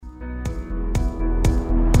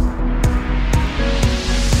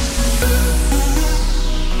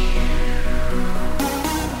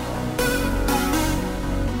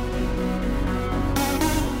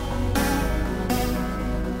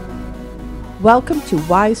Welcome to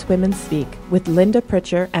Wise Women Speak with Linda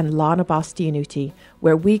Pritchard and Lana Bastianuti,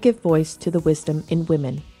 where we give voice to the wisdom in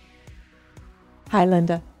women. Hi,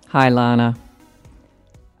 Linda. Hi, Lana.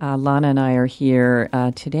 Lana and I are here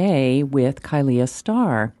today with Kylea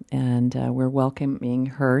Starr, and we're welcoming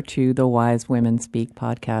her to the Wise Women Speak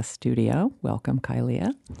podcast studio. Welcome,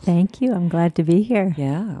 Kylea. Thank you. I'm glad to be here.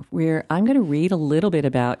 Yeah, I'm going to read a little bit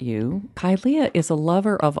about you. Kylea is a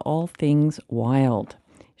lover of all things wild.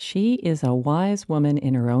 She is a wise woman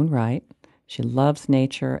in her own right. She loves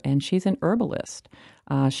nature, and she's an herbalist.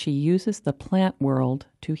 She uses the plant world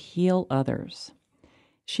to heal others.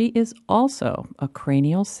 She is also a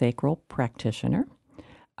cranial sacral practitioner,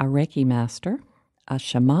 a Reiki master, a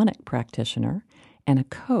shamanic practitioner, and a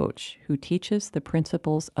coach who teaches the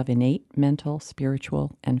principles of innate mental,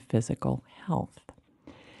 spiritual, and physical health.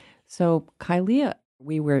 So, Kylea,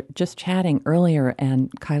 we were just chatting earlier, and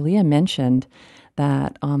Kylea mentioned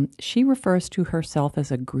that she refers to herself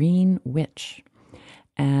as a green witch.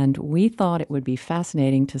 And we thought it would be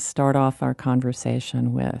fascinating to start off our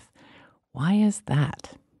conversation with, why is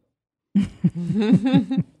that?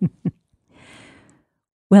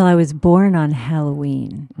 Well, I was born on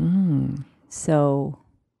Halloween. So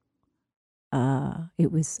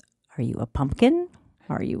it was, are you a pumpkin?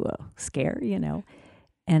 Are you a scare?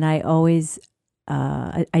 And I always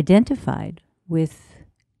identified with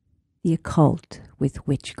the occult, with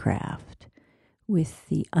witchcraft, with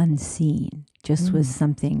the unseen. Just was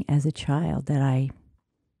something as a child that I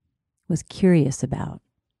was curious about.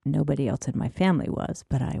 Nobody else in my family was,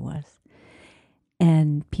 but I was.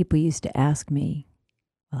 And people used to ask me,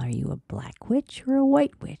 well, are you a black witch or a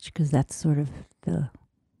white witch? Because that's sort of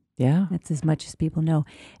that's as much as people know.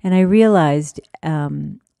 And I realized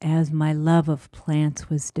as my love of plants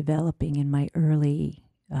was developing in my early,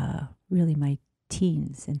 really my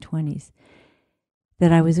teens and 20s,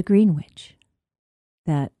 that I was a green witch,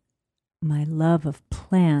 that my love of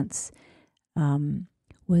plants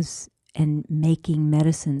was, and making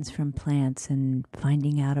medicines from plants and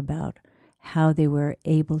finding out about how they were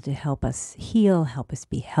able to help us heal, help us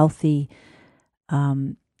be healthy,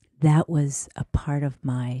 that was a part of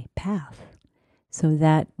my path. So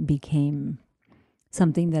that became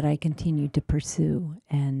something that I continued to pursue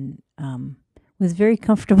and was very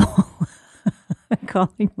comfortable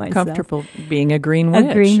calling myself. Comfortable being a green witch.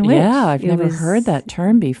 A green witch. Yeah, I've never heard that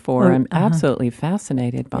term before. I'm absolutely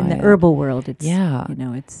fascinated by it. In the herbal world, it's,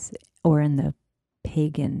 it's... Or in the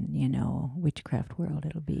pagan, witchcraft world,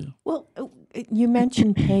 it'll be. Well, you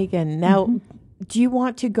mentioned pagan. Now, do you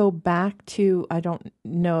want to go back to, I don't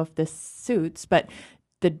know if this suits, but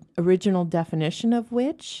the original definition of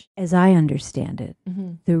witch? As I understand it,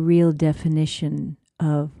 the real definition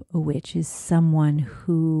of a witch is someone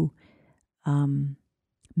who,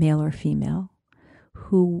 male or female,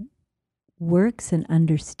 who works and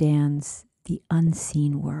understands the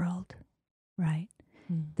unseen world, right?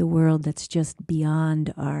 The world that's just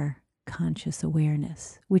beyond our conscious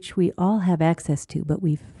awareness, which we all have access to, but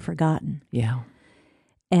we've forgotten. Yeah.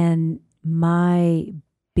 And my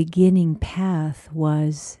beginning path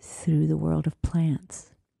was through the world of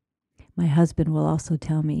plants. My husband will also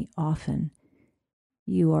tell me often,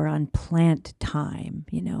 you are on plant time.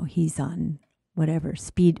 He's on whatever,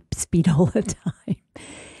 speed all the time.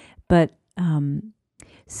 But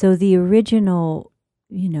so the original,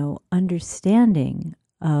 understanding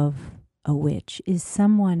of a witch is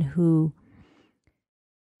someone who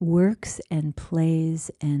works and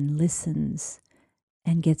plays and listens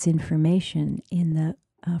and gets information in the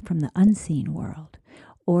from the unseen world,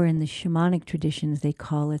 or in the shamanic traditions they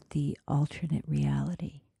call it the alternate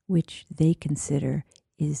reality, which they consider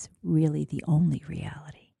is really the only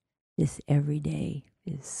reality. This everyday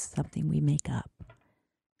is something we make up.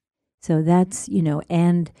 So that's,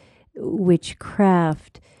 and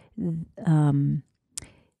witchcraft,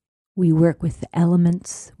 we work with the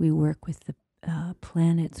elements, we work with the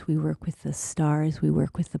planets, we work with the stars, we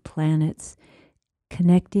work with the planets,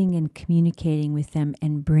 connecting and communicating with them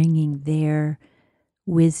and bringing their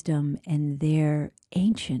wisdom and their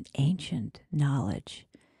ancient knowledge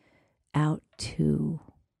out to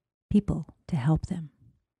people to help them.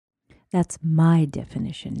 That's my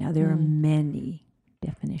definition. Now, there are many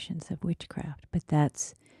definitions of witchcraft, but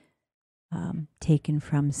that's taken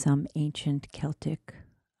from some ancient Celtic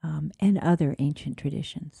and other ancient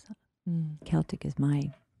traditions. Celtic is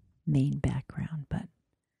my main background, but...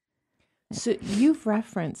 So you've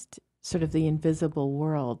referenced sort of the invisible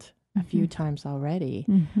world a few times already.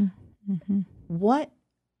 What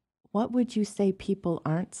would you say people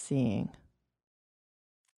aren't seeing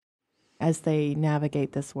as they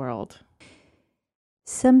navigate this world?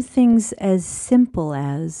 Some things as simple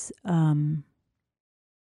as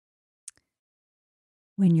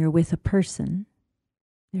when you're with a person,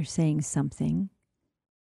 they're saying something,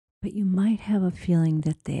 but you might have a feeling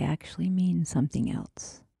that they actually mean something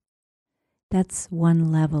else. That's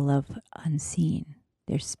one level of unseen.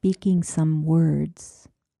 They're speaking some words,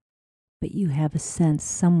 but you have a sense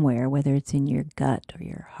somewhere, whether it's in your gut or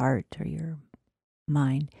your heart or your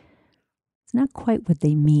mind, it's not quite what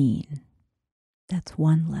they mean. That's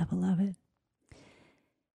one level of it.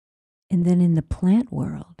 And then in the plant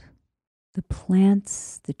world, the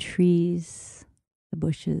plants, the trees, the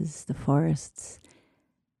bushes, the forests,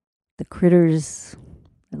 the critters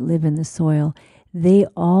that live in the soil, they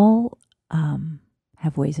all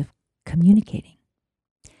have ways of communicating.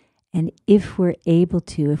 And if we're able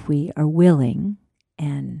to, if we are willing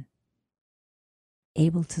and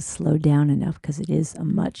able to slow down enough, because it is a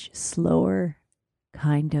much slower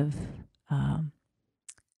kind of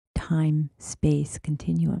time-space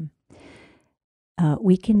continuum,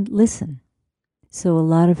 we can listen. So a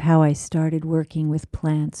lot of how I started working with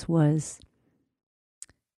plants was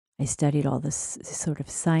I studied all this sort of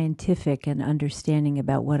scientific and understanding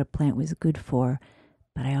about what a plant was good for,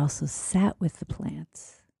 but I also sat with the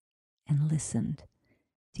plants and listened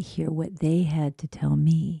to hear what they had to tell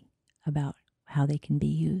me about how they can be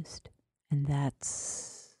used. And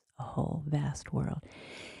that's a whole vast world.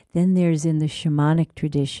 Then there's, in the shamanic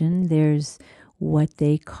tradition, there's what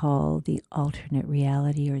they call the alternate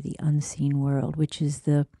reality or the unseen world, which is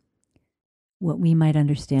what we might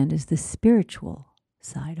understand as the spiritual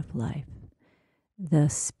side of life. The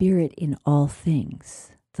spirit in all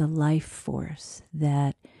things, the life force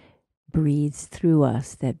that breathes through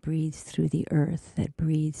us, that breathes through the earth, that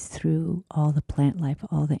breathes through all the plant life,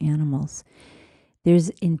 all the animals. There's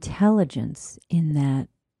intelligence in that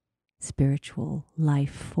spiritual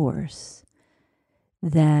life force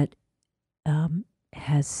that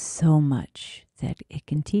has so much that it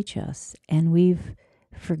can teach us. And we've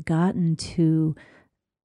forgotten to,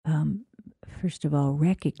 first of all,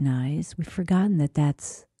 recognize, we've forgotten that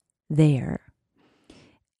that's there.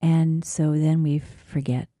 And so then we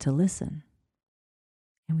forget to listen.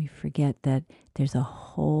 And we forget that there's a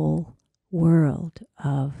whole world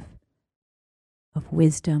of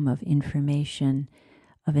wisdom, of information,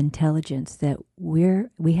 of intelligence that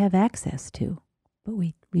we have access to, but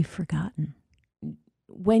we've forgotten.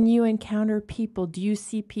 When you encounter people, do you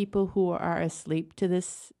see people who are asleep to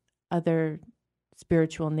this other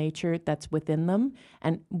spiritual nature that's within them?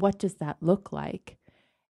 And what does that look like?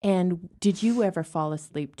 And did you ever fall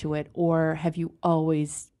asleep to it, or have you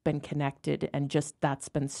always been connected and just that's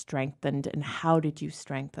been strengthened? And how did you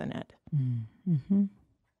strengthen it? Mm-hmm.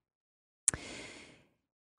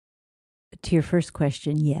 To your first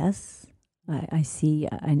question, yes. I see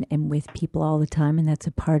and am with people all the time, and that's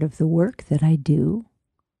a part of the work that I do,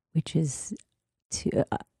 which is to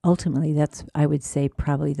ultimately, that's, I would say,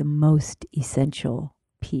 probably the most essential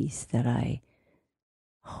piece that I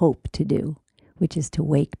hope to do, which is to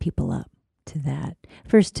wake people up to that.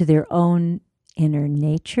 First, to their own inner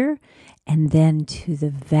nature, and then to the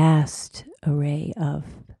vast array of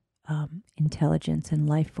intelligence and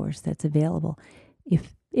life force that's available.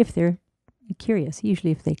 If they're curious,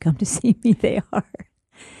 usually if they come to see me, they are.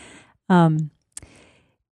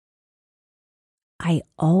 I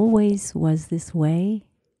always was this way.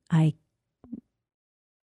 I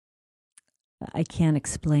can't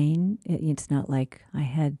explain. It's not like I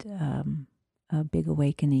had a big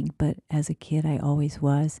awakening, but as a kid, I always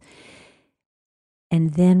was.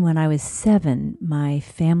 And then when I was 7, my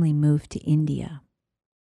family moved to India.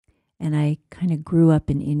 And I kind of grew up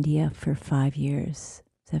in India for 5 years,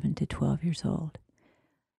 7 to 12 years old.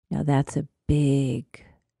 Now that's a big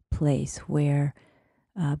place where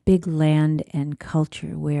big land and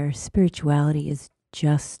culture where spirituality is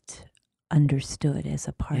just understood as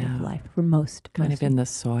a part of life for most. Kind of in the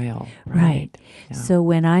soil. Right. Yeah. So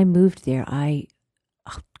when I moved there, I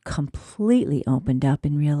completely opened up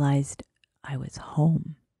and realized I was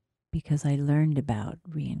home because I learned about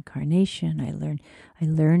reincarnation. I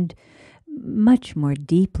learned much more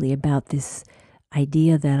deeply about this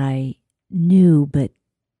idea that I knew, but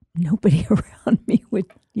nobody around me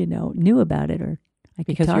knew about it, or I could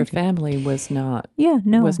because talk your to. family was not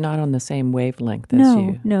was not on the same wavelength as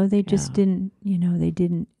you. No, they just didn't. They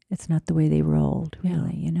didn't. It's not the way they rolled,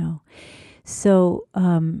 really. So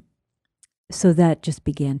so that just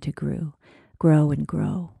began to grow and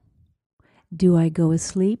grow. Do I go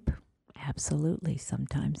asleep? Absolutely.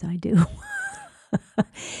 Sometimes I do.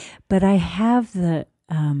 But I have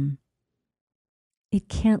it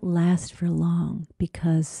can't last for long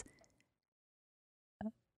because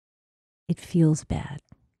it feels bad.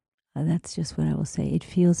 That's just what I will say. It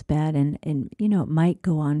feels bad, and you know, it might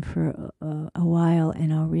go on for a while,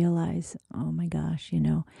 and I'll realize, oh my gosh, you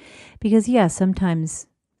know, because yeah, sometimes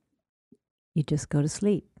you just go to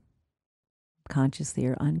sleep, consciously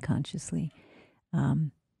or unconsciously,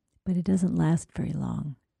 but it doesn't last very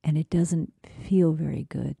long, and it doesn't feel very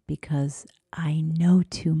good because I know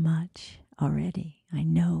too much already. I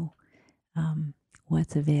know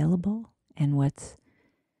what's available and what's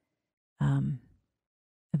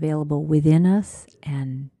available within us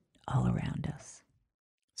and all around us.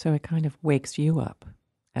 So it kind of wakes you up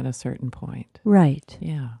at a certain point. Right.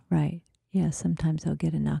 Yeah. Right. Yeah, sometimes I'll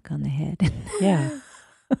get a knock on the head. Yeah.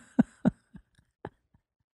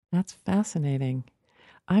 That's fascinating.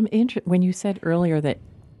 I'm interested when you said earlier that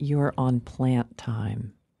you're on plant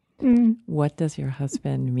time. What does your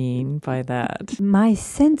husband mean by that? My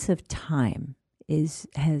sense of time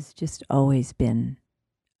has just always been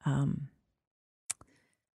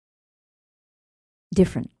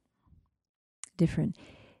different.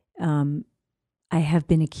 I have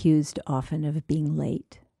been accused often of being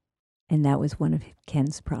late, and that was one of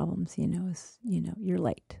Ken's problems. You're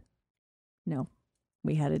late. No,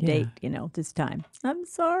 we had a date. This time. I'm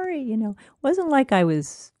sorry. Wasn't like I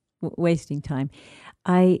was wasting time.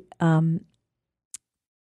 And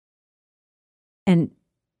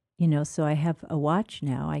so I have a watch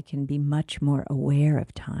now. I can be much more aware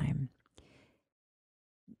of time.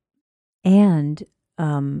 And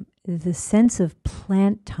the sense of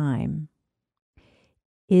plant time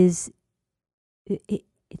it's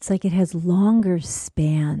like it has longer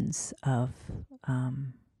spans of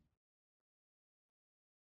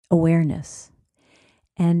awareness.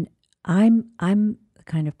 And I'm the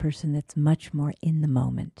kind of person that's much more in the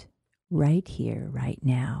moment, right here, right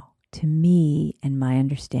now. To me and my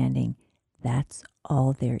understanding, that's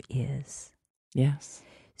all there is. Yes.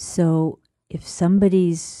 So if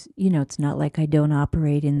somebody's, it's not like I don't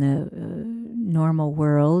operate in the normal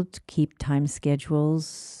world, keep time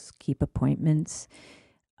schedules, keep appointments.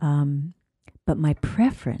 But my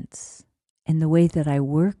preference and the way that I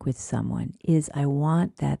work with someone is I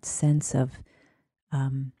want that sense of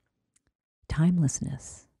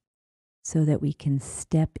timelessness so that we can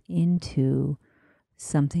step into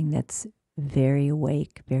something that's very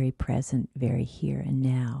awake, very present, very here and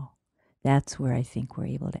now. That's where I think we're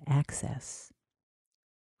able to access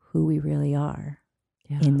who we really are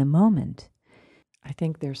in the moment. I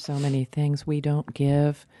think there's so many things we don't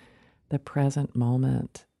give the present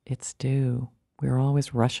moment its due. We're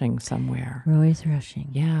always rushing somewhere. We're always rushing.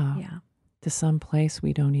 Yeah. To some place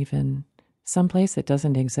some place that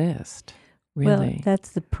doesn't exist, really. Well, that's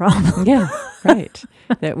the problem. Yeah, right.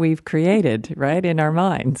 That we've created, right, in our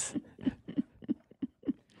minds.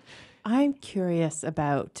 I'm curious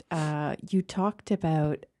about, you talked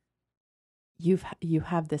about you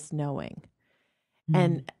have this knowing.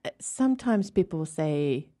 And sometimes people will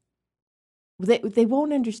say, they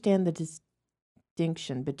won't understand the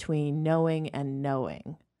distinction between knowing and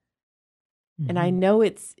knowing. And I know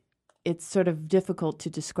it's sort of difficult to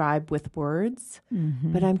describe with words,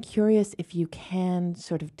 but I'm curious if you can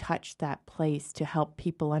sort of touch that place to help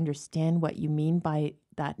people understand what you mean by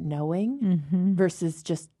that knowing versus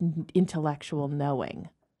just intellectual knowing.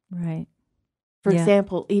 Right. For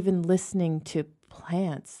example, even listening to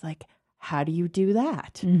plants, like, how do you do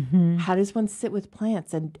that? How does one sit with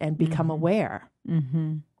plants and become aware?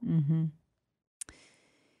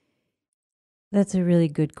 That's a really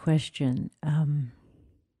good question.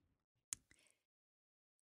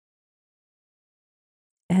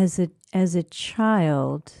 As a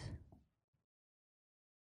child,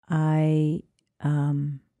 I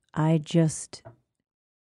just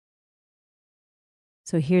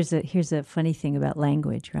so here's a funny thing about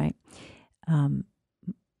language, right? I'm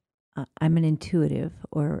an intuitive,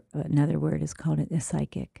 or another word is called a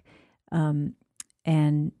psychic, and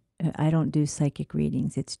I don't do psychic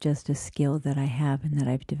readings. It's just a skill that I have and that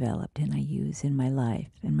I've developed and I use in my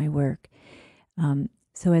life and my work.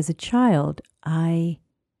 So as a child, I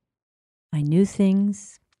knew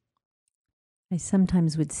things. I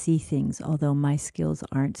sometimes would see things, although my skills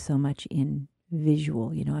aren't so much in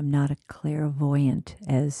visual. I'm not a clairvoyant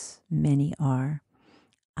as many are.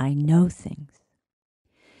 I know things.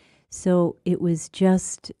 So it was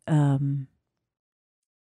just a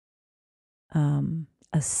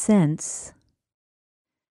sense,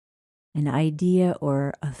 an idea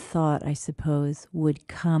or a thought, I suppose, would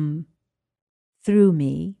come through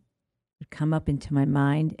me, would come up into my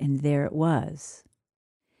mind, and there it was.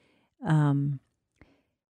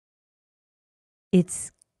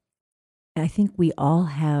 It's I think we all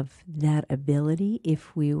have that ability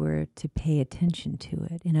if we were to pay attention to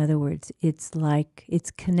it. In other words, it's like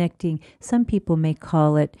it's connecting. Some people may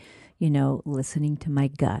call it, listening to my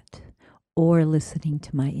gut or listening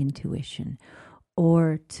to my intuition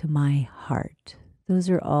or to my heart. Those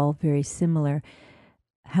are all very similar.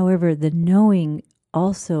 However, the knowing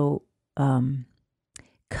also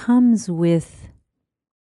comes with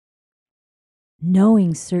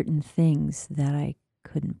knowing certain things that I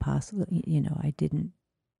couldn't possibly,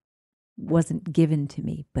 wasn't given to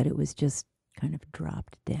me, but it was just kind of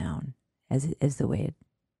dropped down as the way it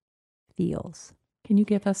feels. Can you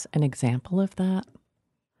give us an example of that?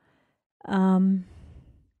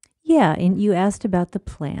 Yeah, and you asked about the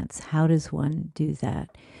plants. How does one do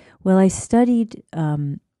that? Well, I studied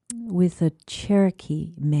with a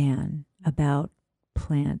Cherokee man about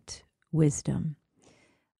plant wisdom.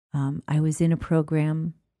 I was in a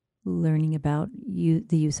program learning about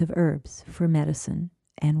the use of herbs for medicine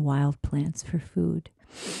and wild plants for food.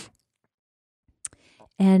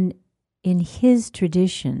 And in his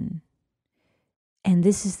tradition, and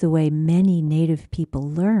this is the way many native people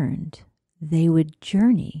learned, they would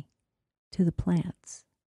journey to the plants.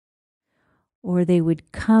 Or they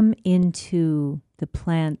would come into the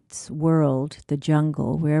plants' world, the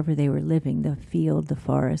jungle, wherever they were living, the field, the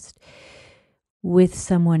forest, with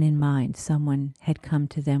someone in mind. Someone had come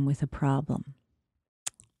to them with a problem.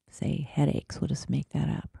 Say headaches, we'll just make that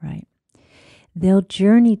up, right? They'll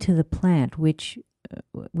journey to the plant, which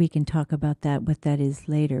we can talk about that, what that is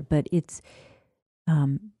later, but it's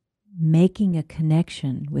making a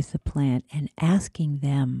connection with the plant and asking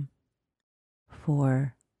them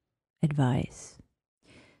for advice.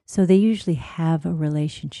 So they usually have a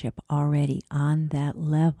relationship already on that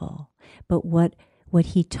level. But what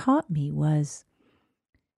he taught me was,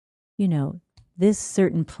 this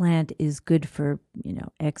certain plant is good for,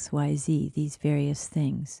 X, Y, Z, these various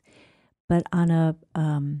things. But on a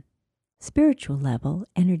spiritual level,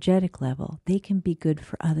 energetic level, they can be good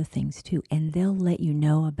for other things too. And they'll let you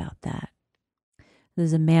know about that.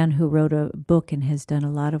 There's a man who wrote a book and has done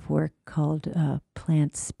a lot of work called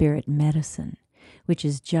Plant Spirit Medicine, which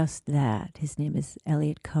is just that. His name is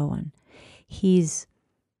Elliot Cohen. It's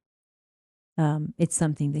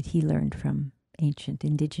something that he learned from ancient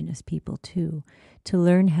indigenous people too, to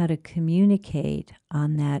learn how to communicate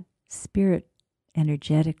on that spirit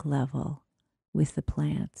energetic level with the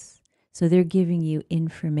plants. So they're giving you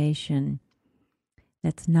information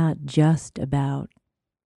that's not just about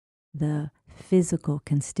the physical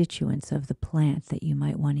constituents of the plant that you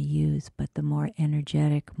might want to use, but the more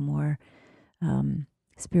energetic, more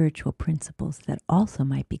spiritual principles that also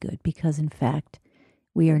might be good. Because in fact,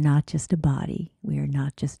 we are not just a body. We are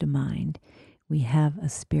not just a mind. We have a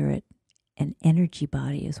spirit, an energy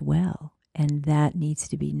body as well. And that needs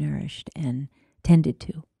to be nourished and tended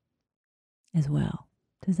to as well.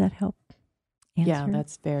 Does that help answer? Yeah,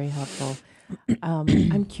 that's very helpful.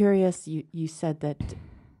 I'm curious, you said that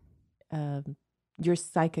you're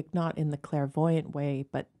psychic not in the clairvoyant way,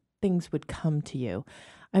 but things would come to you.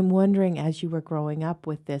 I'm wondering, as you were growing up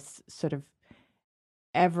with this sort of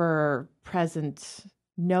ever-present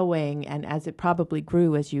knowing, and as it probably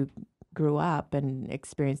grew as you grew up and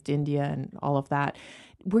experienced India and all of that,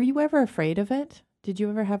 were you ever afraid of it? Did you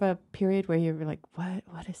ever have a period where you were like,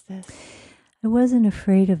 what is this? I wasn't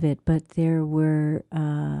afraid of it, but there was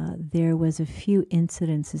a few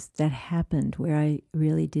incidences that happened where I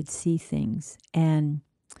really did see things and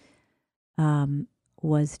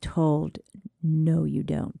was told, no, you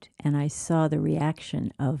don't. And I saw the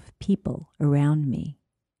reaction of people around me.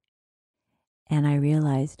 And I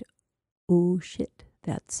realized, oh, shit,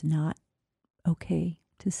 that's not okay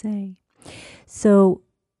to say. So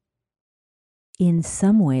in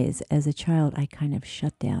some ways, as a child, I kind of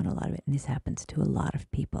shut down a lot of it. And this happens to a lot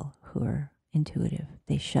of people who are intuitive.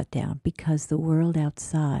 They shut down because the world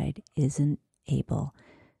outside isn't able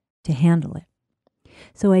to handle it.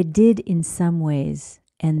 So I did in some ways,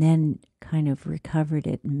 and then kind of recovered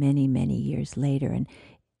it many, many years later. And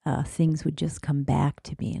things would just come back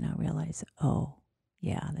to me, and I realized, oh,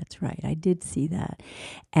 yeah, that's right. I did see that.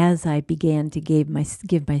 As I began to give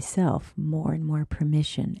myself more and more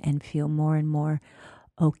permission and feel more and more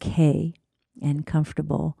okay and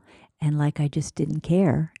comfortable and like I just didn't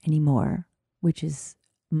care anymore, which is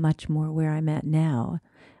much more where I'm at now.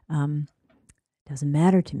 Doesn't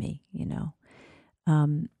matter to me,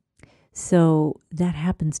 So that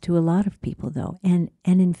happens to a lot of people, though. And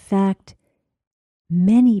in fact,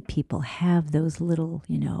 many people have those little,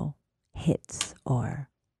 hits or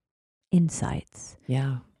insights,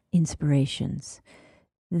 inspirations.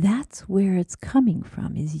 That's where it's coming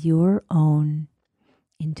from, is your own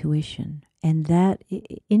intuition. And that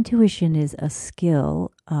intuition is a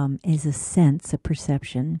skill, is a sense, a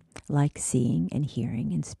perception, like seeing and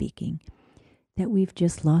hearing and speaking, that we've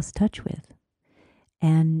just lost touch with.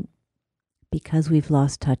 And because we've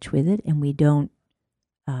lost touch with it and we don't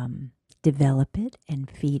develop it and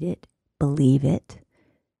feed it, believe it,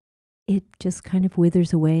 it just kind of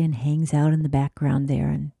withers away and hangs out in the background there,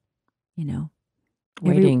 and,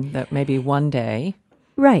 waiting that maybe one day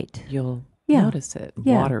right, you'll yeah, notice it,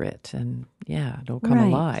 yeah, water it, and it'll come right.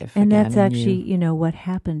 alive. And again, that's actually, what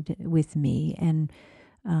happened with me. And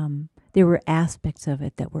there were aspects of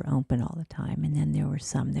it that were open all the time, and then there were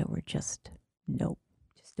some that were just, nope,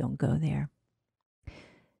 just don't go there.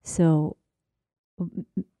 So,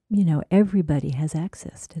 everybody has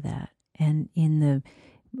access to that. And in the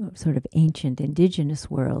sort of ancient indigenous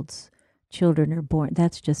worlds, children are born,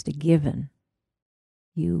 that's just a given.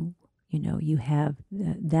 You have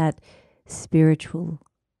that spiritual,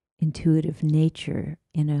 intuitive nature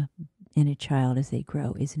in a child as they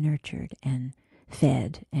grow is nurtured and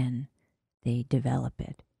fed, and they develop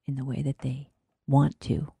it in the way that they want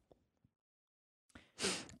to.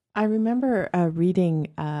 I remember reading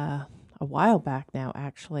a while back now,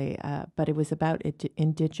 actually, but it was about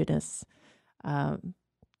indigenous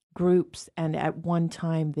groups, and at one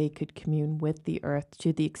time they could commune with the earth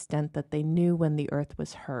to the extent that they knew when the earth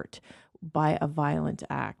was hurt by a violent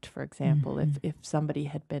act. For example, if somebody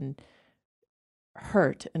had been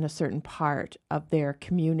hurt in a certain part of their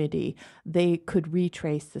community, they could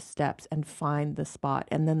retrace the steps and find the spot,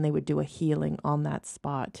 and then they would do a healing on that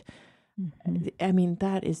spot. Mm-hmm. I mean,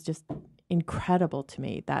 that is just incredible to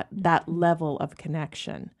me, that level of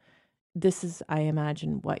connection. This is, I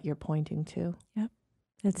imagine, what you're pointing to. Yep.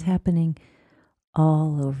 That's happening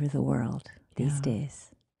all over the world these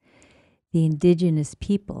days. The indigenous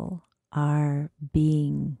people are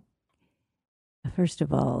being, first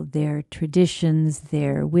of all, their traditions,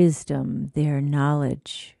 their wisdom, their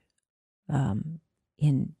knowledge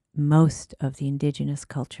in most of the indigenous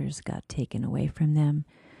cultures got taken away from them.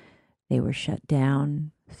 They were shut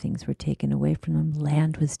down. Things were taken away from them.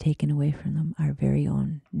 Land was taken away from them, our very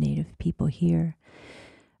own native people here.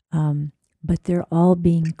 But they're all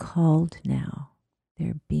being called now.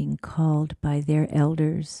 They're being called by their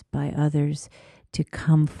elders, by others, to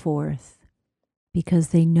come forth, because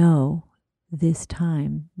they know this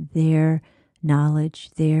time their knowledge,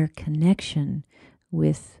 their connection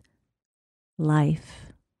with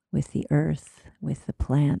life, with the earth, with the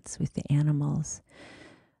plants, with the animals,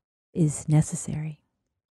 is necessary.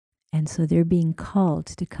 And so they're being called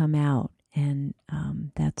to come out, and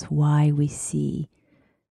that's why we see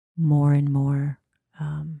more and more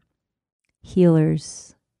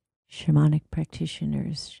healers, shamanic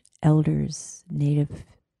practitioners, elders, native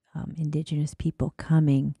indigenous people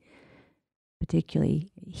coming,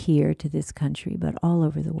 particularly here to this country, but all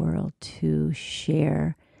over the world, to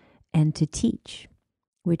share and to teach,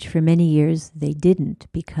 which for many years they didn't,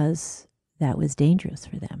 because that was dangerous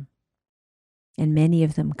for them. And many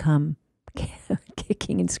of them come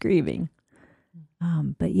kicking and screaming.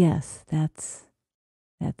 But yes, that's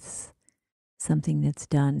something that's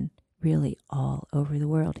done really all over the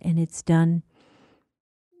world. And it's done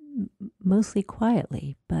mostly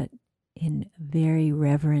quietly, but in very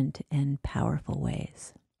reverent and powerful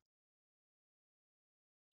ways.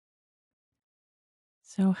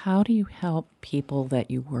 So how do you help people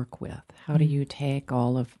that you work with? How do you take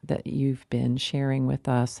all of that you've been sharing with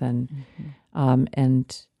us and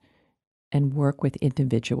and work with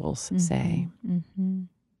individuals, say,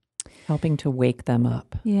 helping to wake them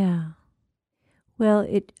up? Yeah. Well,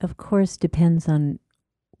 it of course depends on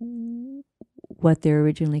what they're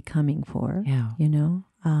originally coming for. Yeah.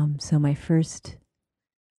 So my first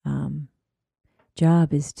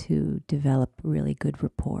job is to develop really good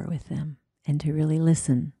rapport with them, and to really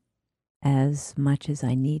listen as much as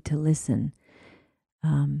I need to listen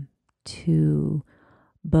to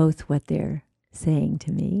both what they're saying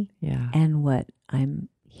to me and what I'm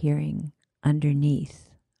hearing underneath.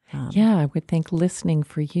 I would think listening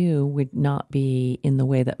for you would not be in the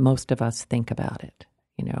way that most of us think about it.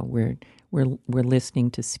 We're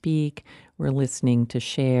listening to speak, we're listening to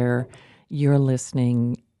share. You're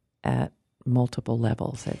listening at multiple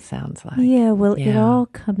levels, it sounds like. Yeah, well, it all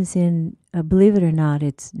comes in, believe it or not,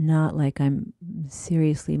 it's not like I'm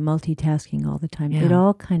seriously multitasking all the time. It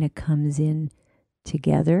all kind of comes in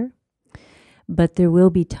together. But there will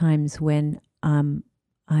be times when I'm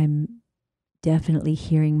definitely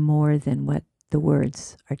hearing more than what the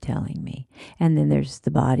words are telling me. And then there's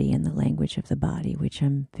the body and the language of the body, which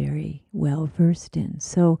I'm very well versed in.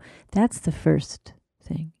 So that's the first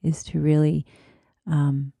thing, is to really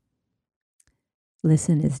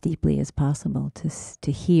listen as deeply as possible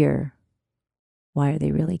to hear why are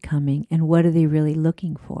they really coming and what are they really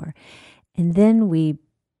looking for. And then we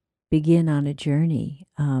begin on a journey.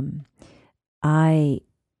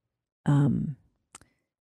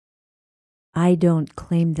 I don't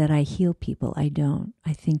claim that I heal people. I don't.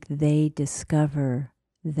 I think they discover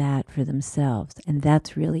that for themselves, and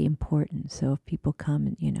that's really important. So if people come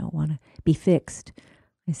and want to be fixed,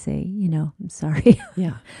 I say, I'm sorry.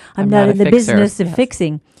 Yeah. I'm not in the fixer. business of Yes.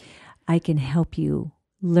 fixing. I can help you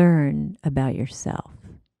learn about yourself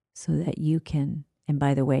so that you can, and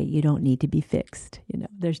by the way, you don't need to be fixed.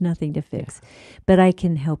 There's nothing to fix. But I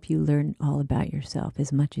can help you learn all about yourself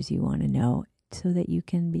as much as you want to know so that you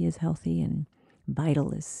can be as healthy and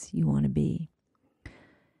vital as you want to be.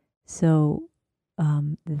 So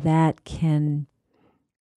that can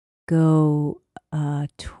go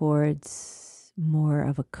towards more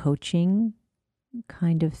of a coaching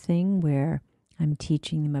kind of thing where I'm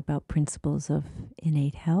teaching them about principles of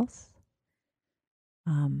innate health,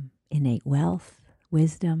 innate wealth,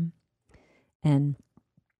 wisdom, and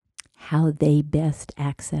how they best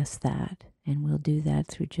access that. And we'll do that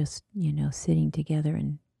through just, sitting together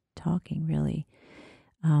and talking, really.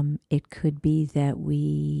 It could be that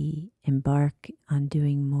we embark on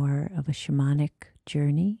doing more of a shamanic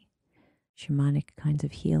journey, shamanic kinds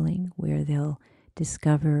of healing, where they'll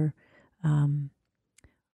discover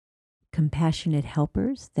compassionate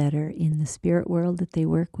helpers that are in the spirit world that they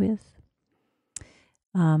work with.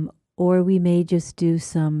 Or we may just do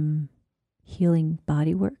some healing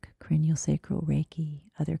body work, cranial sacral, Reiki,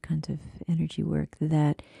 other kinds of energy work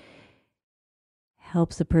that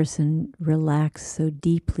helps a person relax so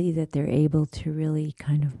deeply that they're able to really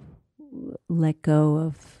kind of let go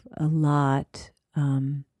of a lot,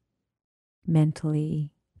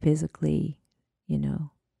 mentally, physically,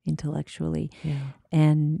 intellectually. Yeah.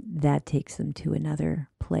 And that takes them to another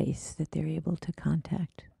place that they're able to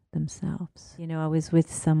contact themselves. I was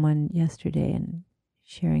with someone yesterday and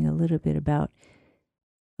sharing a little bit about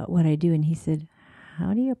what I do, and he said,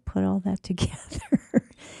 "How do you put all that together?" And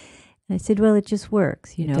I said, "Well, it just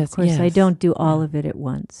works. Of course, I don't do all of it at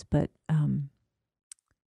once, but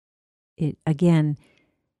again,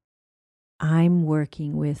 I'm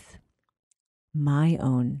working with my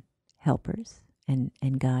own helpers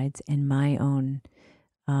and guides and my own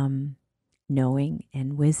knowing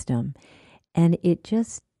and wisdom, and it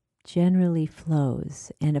just generally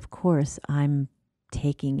flows. And of course, I'm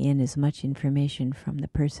taking in as much information from the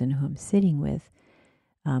person who I'm sitting with,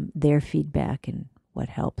 their feedback and what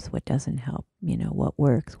helps, what doesn't help, what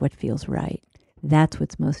works, what feels right. That's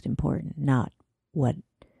what's most important, not what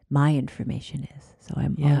my information is. So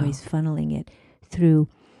I'm always funneling it through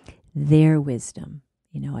their wisdom.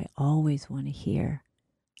 I always want to hear,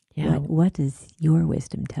 what does your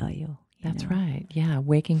wisdom tell you? That's right. Yeah,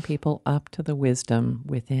 waking people up to the wisdom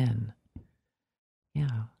within.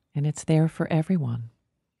 Yeah, and it's there for everyone.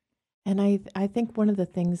 And I think one of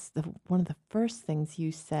the first things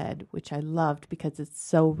you said, which I loved because it's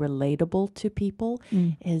so relatable to people,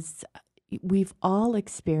 is we've all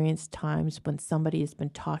experienced times when somebody has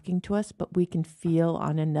been talking to us, but we can feel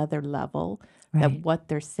on another level that what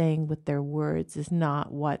they're saying with their words is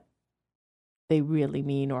not what they really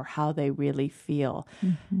mean or how they really feel.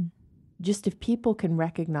 Mm-hmm. Just if people can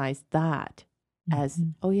recognize that as,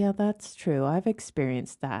 oh yeah, that's true, I've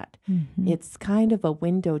experienced that. Mm-hmm. It's kind of a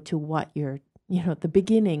window to what you're, the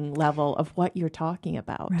beginning level of what you're talking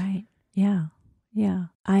about. Right. Yeah. Yeah.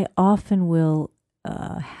 I often will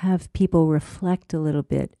have people reflect a little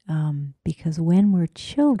bit because when we're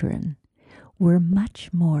children, we're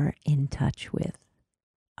much more in touch with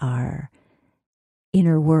our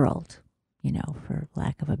inner world, for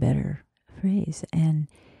lack of a better phrase. And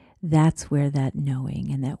that's where that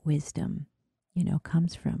knowing and that wisdom,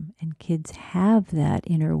 comes from. And kids have that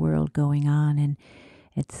inner world going on. And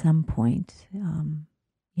at some point,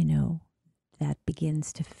 that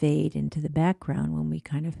begins to fade into the background when we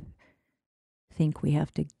kind of think we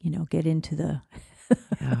have to, get into the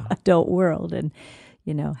adult world and,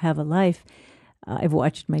 have a life. I've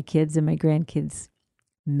watched my kids and my grandkids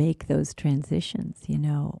make those transitions,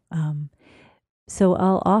 So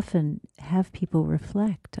I'll often have people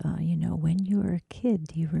reflect, when you were a kid,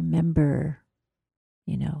 do you remember,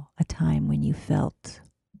 a time when you felt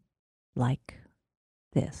like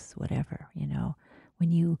this, whatever,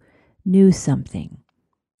 when you knew something,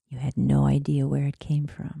 you had no idea where it came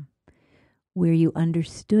from, where you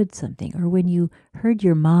understood something, or when you heard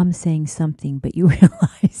your mom saying something, but you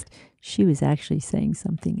realized she was actually saying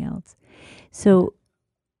something else. So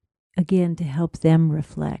again, to help them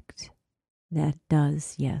reflect, that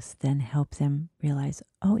does, yes, then help them realize,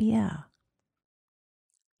 oh yeah,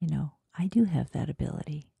 I do have that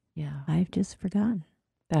ability. Yeah. I've just forgotten.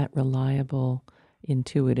 That reliable,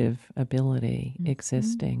 intuitive ability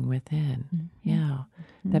existing within. Yeah.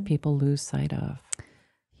 That people lose sight of.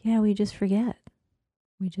 Yeah, we just forget.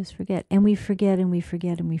 We just forget. And we forget and we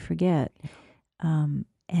forget and we forget.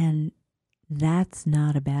 And that's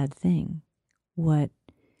not a bad thing.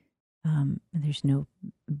 There's no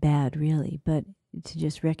bad really, but to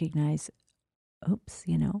just recognize, oops,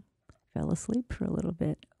 fell asleep for a little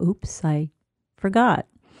bit. Oops, I forgot.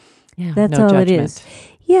 Yeah, that's no all judgment. it is.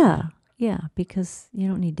 Yeah, because you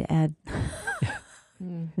don't need to add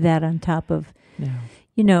that on top of,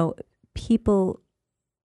 people,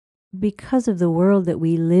 because of the world that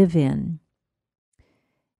we live in,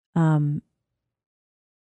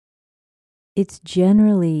 it's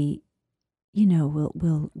generally, we'll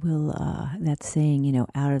that saying,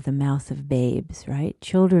 out of the mouth of babes, right?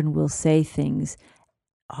 Children will say things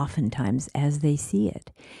oftentimes as they see it.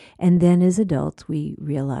 And then as adults, we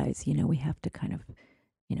realize, we have to kind of,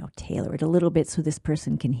 tailor it a little bit so this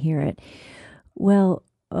person can hear it. Well,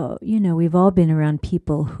 we've all been around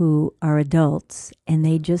people who are adults and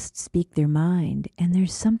they just speak their mind. And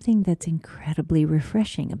there's something that's incredibly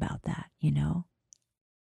refreshing about that,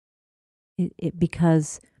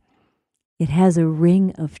 because it has a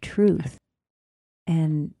ring of truth.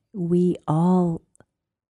 And we all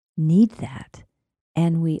need that.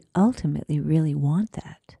 And we ultimately really want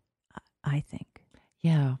that, I think.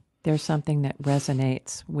 Yeah. There's something that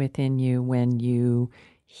resonates within you when you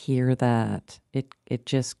hear that. It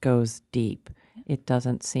just goes deep. It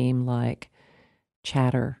doesn't seem like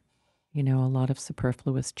chatter, a lot of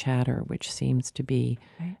superfluous chatter, which seems to be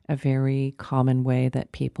a very common way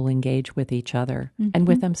that people engage with each other and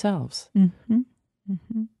with themselves.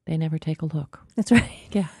 They never take a look. That's right.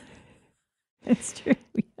 Yeah. That's true.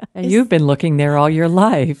 And you've been looking there all your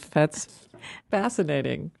life. That's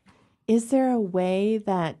fascinating. Is there a way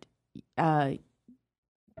that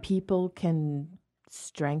people can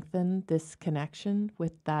strengthen this connection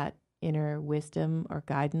with that inner wisdom or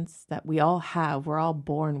guidance that we all have, we're all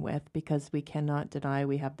born with, because we cannot deny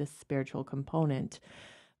we have this spiritual component?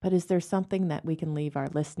 But is there something that we can leave our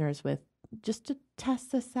listeners with just to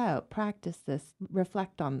test this out, practice this,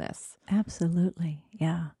 reflect on this? Absolutely.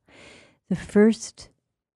 Yeah. The first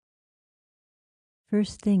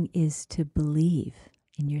thing is to believe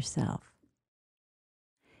in yourself,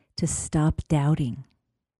 to stop doubting.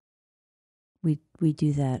 We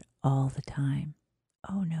do that all the time.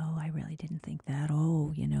 Oh no, I really didn't think that.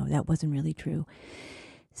 Oh, that wasn't really true.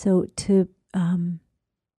 So to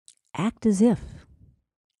act as if,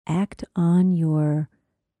 act on your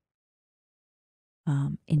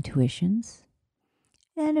intuitions.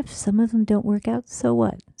 And if some of them don't work out, so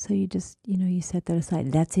what? So you just, you set that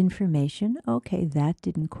aside. That's information. Okay, that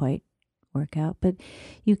didn't quite work out. But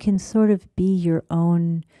you can sort of be your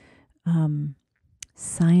own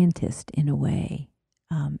scientist in a way,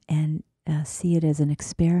 and see it as an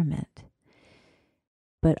experiment.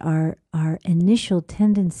 But our initial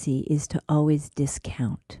tendency is to always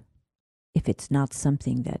discount if it's not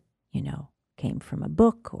something that, came from a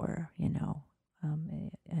book or,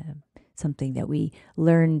 something that we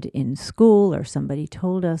learned in school or somebody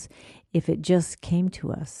told us. If it just came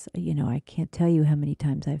to us, I can't tell you how many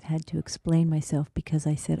times I've had to explain myself because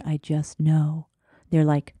I said, I just know. They're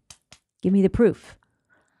like, give me the proof.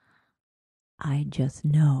 I just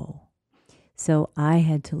know. So I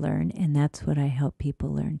had to learn, and that's what I help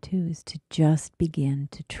people learn too, is to just begin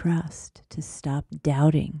to trust, to stop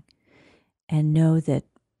doubting, and know that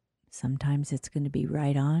sometimes it's going to be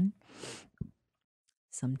right on,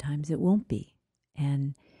 sometimes it won't be.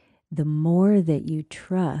 And the more that you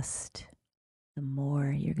trust, the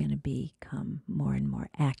more you're going to become more and more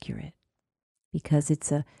accurate, because it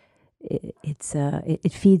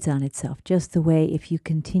feeds on itself. Just the way if you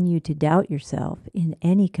continue to doubt yourself in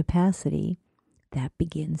any capacity, that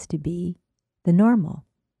begins to be the normal.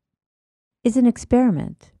 It's an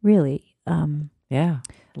experiment, really. Yeah,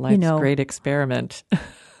 life's a great experiment.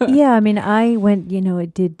 Yeah, I mean, I went,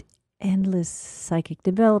 it did endless psychic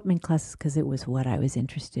development classes because it was what I was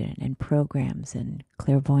interested in, and programs and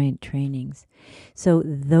clairvoyant trainings. So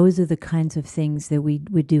those are the kinds of things that we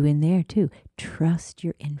would do in there too. Trust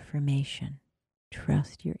your information.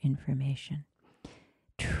 Trust your information.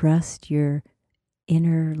 Trust your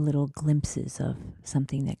inner little glimpses of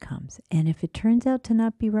something that comes. And if it turns out to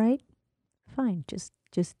not be right, fine, just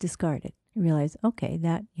discard it. Realize, okay,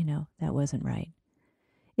 that wasn't right.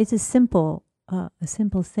 It's a simple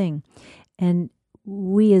thing. And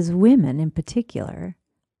we as women in particular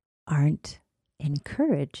aren't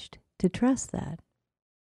encouraged to trust that.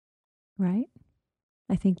 Right?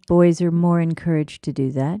 I think boys are more encouraged to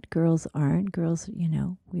do that. Girls aren't. Girls,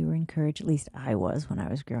 we were encouraged, at least I was when I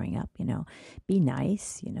was growing up, be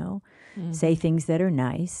nice, say things that are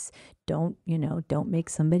nice. Don't make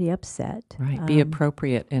somebody upset. Right. Be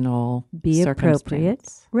appropriate in all Be appropriate.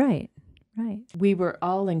 circumstances. Right. We were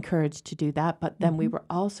all encouraged to do that, but then we were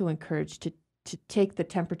also encouraged to take the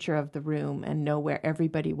temperature of the room and know where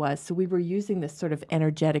everybody was. So we were using this sort of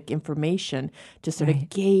energetic information to sort of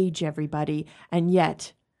gauge everybody. And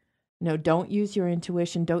yet, don't use your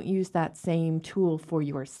intuition. Don't use that same tool for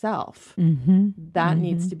yourself. That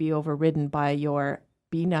needs to be overridden by your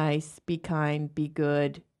be nice, be kind, be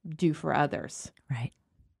good, do for others. Right.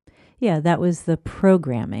 Yeah, that was the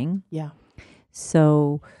programming. Yeah.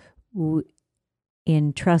 So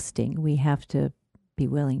in trusting, we have to be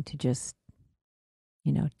willing to just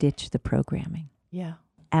ditch the programming. Yeah.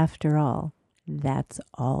 After all, that's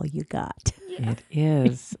all you got. It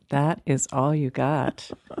is. That is all you got.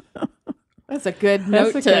 That's a good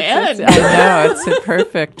note to end. I know. It's a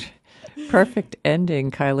perfect ending,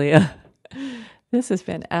 Kailea. This has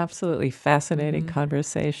been absolutely fascinating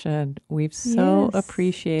conversation. We've so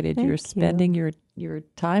appreciated your spending your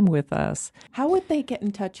time with us. How would they get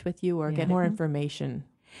in touch with you or get more information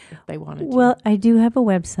if they wanted to? Well, I do have a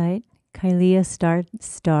website,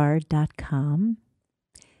 KaileaStar.com,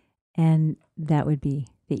 and that would be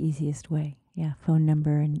the easiest way. Yeah, phone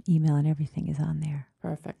number and email and everything is on there.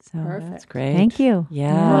 Perfect. So That's great. Thank you.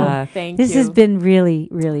 Yeah. Thank This you. has been really,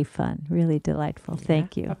 really fun, really delightful.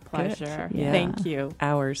 Thank you. A pleasure. Yeah. Thank you.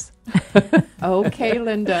 Hours. Okay,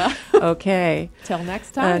 Linda. Okay. Till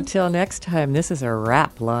next time. Until next time, this is a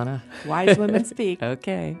wrap, Lana. Wise Women Speak.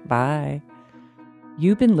 Okay. Bye.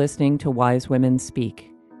 You've been listening to Wise Women Speak.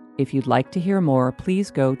 If you'd like to hear more,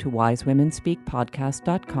 please go to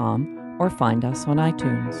wisewomenspeakpodcast.com or find us on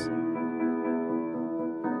iTunes.